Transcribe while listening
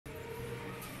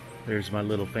There's my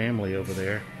little family over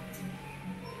there.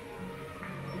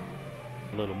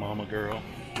 Little mama girl.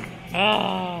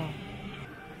 Ah.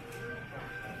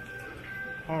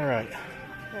 All right.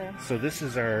 So this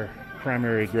is our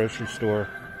primary grocery store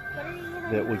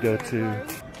that we go to.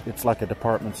 It's like a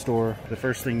department store. The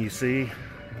first thing you see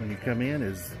when you come in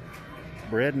is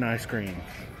bread and ice cream.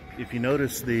 If you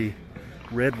notice the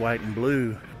red, white, and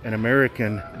blue, an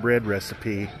American bread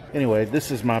recipe. Anyway,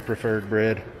 this is my preferred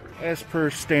bread. As per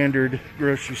standard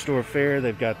grocery store fare,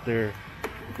 they've got their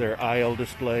aisle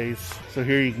displays. So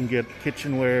here you can get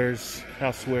kitchenwares,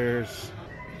 housewares.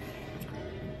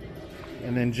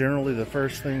 And then generally the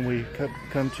first thing we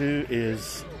come to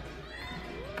is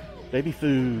baby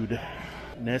food.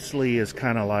 Nestle is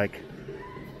kind of like,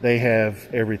 they have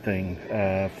everything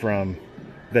from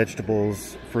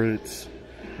vegetables, fruits,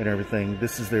 and everything.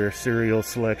 This is their cereal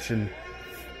selection.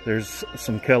 There's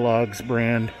some Kellogg's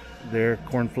brand there,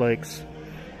 cornflakes,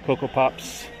 Cocoa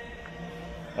Pops.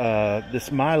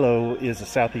 This Milo is a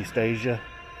Southeast Asia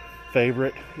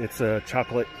favorite. It's a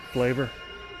chocolate flavor.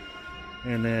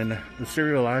 And then the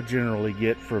cereal I generally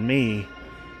get for me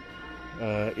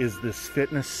is this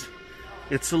Fitness.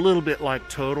 It's a little bit like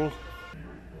Total,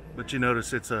 but you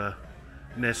notice it's a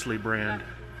Nestle brand.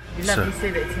 You let me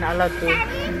say that it's not allowed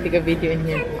to take a video in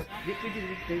here.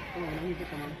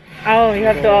 Oh, you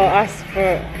have to ask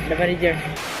for the manager.